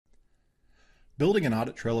Building an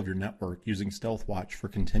audit trail of your network using StealthWatch for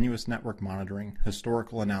continuous network monitoring,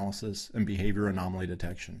 historical analysis, and behavior anomaly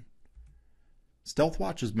detection.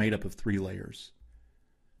 StealthWatch is made up of 3 layers.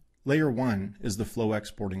 Layer 1 is the flow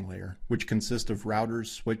exporting layer, which consists of routers,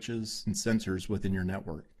 switches, and sensors within your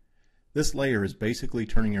network. This layer is basically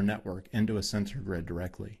turning your network into a sensor grid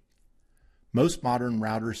directly. Most modern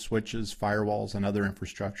routers, switches, firewalls, and other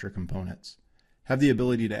infrastructure components have the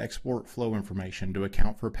ability to export flow information to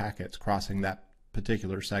account for packets crossing that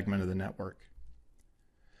particular segment of the network.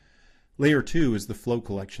 Layer 2 is the flow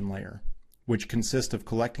collection layer, which consists of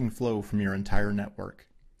collecting flow from your entire network.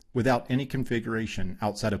 Without any configuration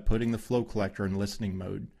outside of putting the flow collector in listening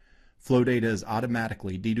mode, flow data is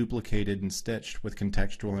automatically deduplicated and stitched with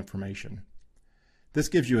contextual information. This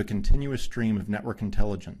gives you a continuous stream of network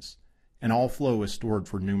intelligence, and all flow is stored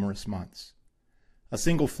for numerous months. A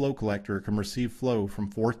single flow collector can receive flow from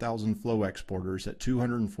 4,000 flow exporters at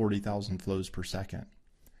 240,000 flows per second.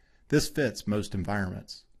 This fits most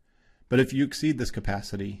environments. But if you exceed this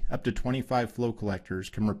capacity, up to 25 flow collectors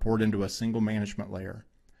can report into a single management layer,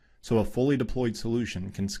 so a fully deployed solution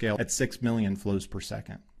can scale at 6 million flows per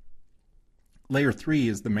second. Layer 3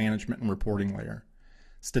 is the management and reporting layer.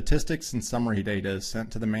 Statistics and summary data is sent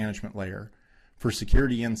to the management layer for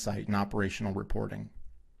security insight and operational reporting.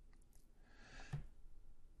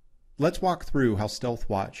 Let's walk through how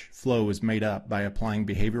StealthWatch flow is made up by applying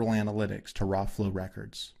behavioral analytics to raw flow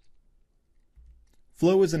records.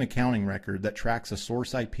 Flow is an accounting record that tracks a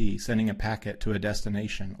source IP sending a packet to a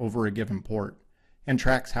destination over a given port and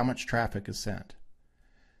tracks how much traffic is sent.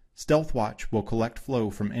 StealthWatch will collect flow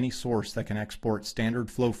from any source that can export standard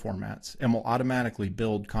flow formats and will automatically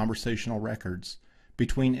build conversational records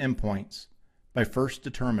between endpoints by first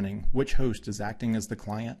determining which host is acting as the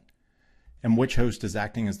client and which host is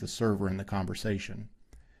acting as the server in the conversation,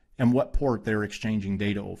 and what port they're exchanging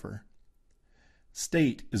data over.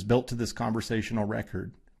 State is built to this conversational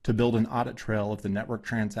record to build an audit trail of the network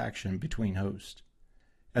transaction between hosts.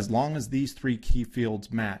 As long as these 3 key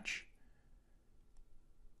fields match,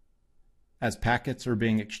 as packets are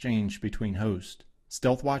being exchanged between hosts,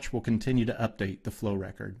 StealthWatch will continue to update the flow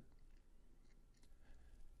record.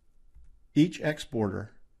 Each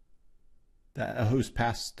exporter that a host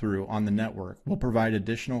passes through on the network will provide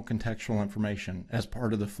additional contextual information as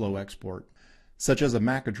part of the flow export, such as a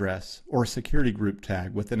MAC address or a security group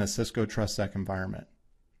tag within a Cisco TrustSec environment.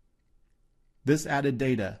 This added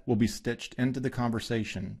data will be stitched into the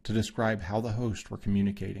conversation to describe how the hosts were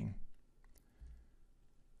communicating.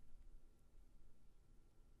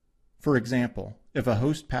 For example, if a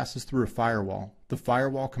host passes through a firewall, the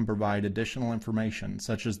firewall can provide additional information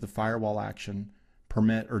such as the firewall action,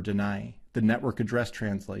 permit or deny, the network address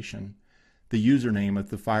translation, the username if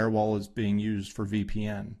the firewall is being used for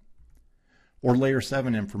VPN, or Layer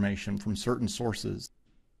 7 information from certain sources,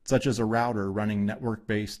 such as a router running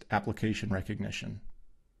network-based application recognition.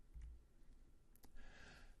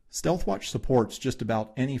 StealthWatch supports just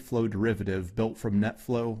about any flow derivative built from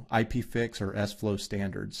NetFlow, IPFix, or SFlow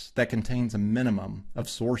standards that contains a minimum of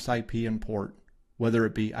source IP and port, whether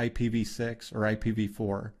it be IPv6 or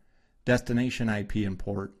IPv4, destination IP and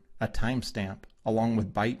port, a timestamp, along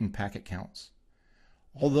with byte and packet counts.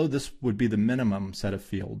 Although this would be the minimum set of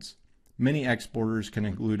fields, many exporters can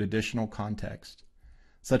include additional context,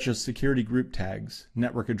 such as security group tags,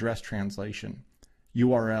 network address translation,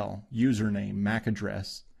 URL, username, MAC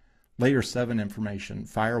address, Layer 7 information,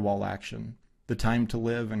 firewall action, the time to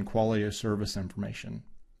live, and quality of service information.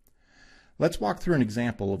 Let's walk through an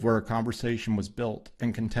example of where a conversation was built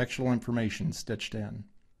and contextual information stitched in.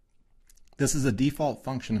 This is a default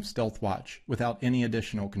function of StealthWatch without any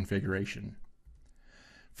additional configuration.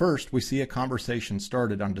 First, we see a conversation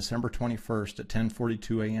started on December 21st at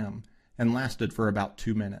 10:42 a.m. and lasted for about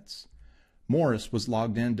 2 minutes. Morris was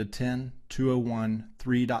logged in to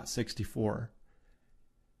 10.201.3.64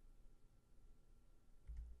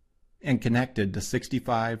 and connected to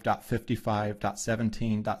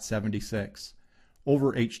 65.55.17.76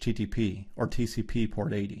 over HTTP or TCP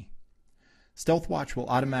port 80. StealthWatch will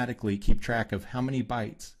automatically keep track of how many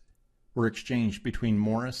bytes were exchanged between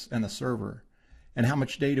Morris and the server and how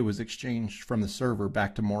much data was exchanged from the server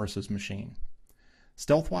back to Morris's machine.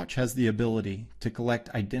 StealthWatch has the ability to collect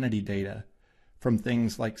identity data from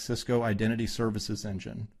things like Cisco Identity Services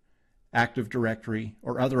Engine, Active Directory,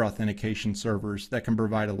 or other authentication servers that can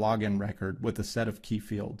provide a login record with a set of key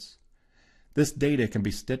fields. This data can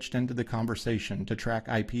be stitched into the conversation to track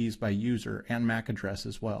IPs by user and MAC address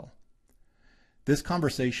as well. This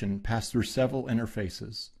conversation passed through several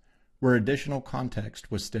interfaces where additional context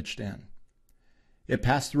was stitched in. It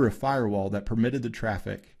passed through a firewall that permitted the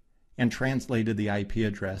traffic and translated the IP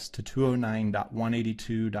address to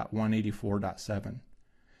 209.182.184.7.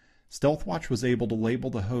 StealthWatch was able to label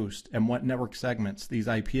the host and what network segments these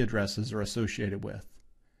IP addresses are associated with.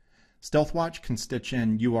 StealthWatch can stitch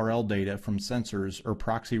in URL data from sensors or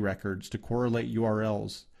proxy records to correlate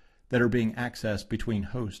URLs that are being accessed between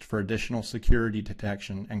hosts for additional security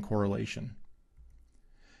detection and correlation.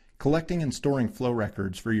 Collecting and storing flow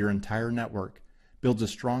records for your entire network builds a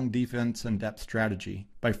strong defense and depth strategy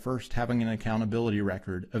by first having an accountability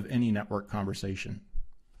record of any network conversation.